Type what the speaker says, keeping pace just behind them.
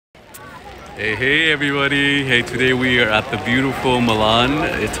Hey everybody. Hey, today we are at the beautiful Milan,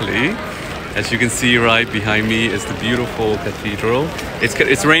 Italy. As you can see right behind me is the beautiful cathedral.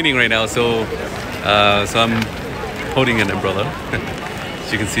 It's raining right now, so I'm holding an umbrella.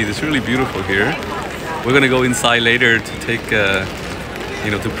 As you can see, it's really beautiful here. We're gonna go inside later to take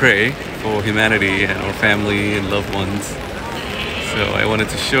to pray for humanity and our family and loved ones. So I wanted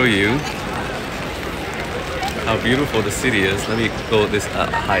to show you how beautiful the city is. Let me go this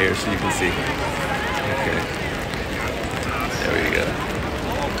higher so you can see. Okay, there we go.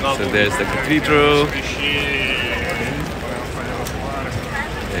 So there's the cathedral.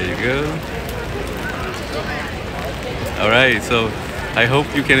 There you go. All right, so I hope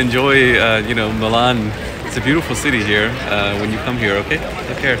you can enjoy Milan. It's a beautiful city here when you come here. Okay,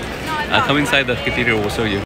 take care. Come inside the cathedral, we'll show you.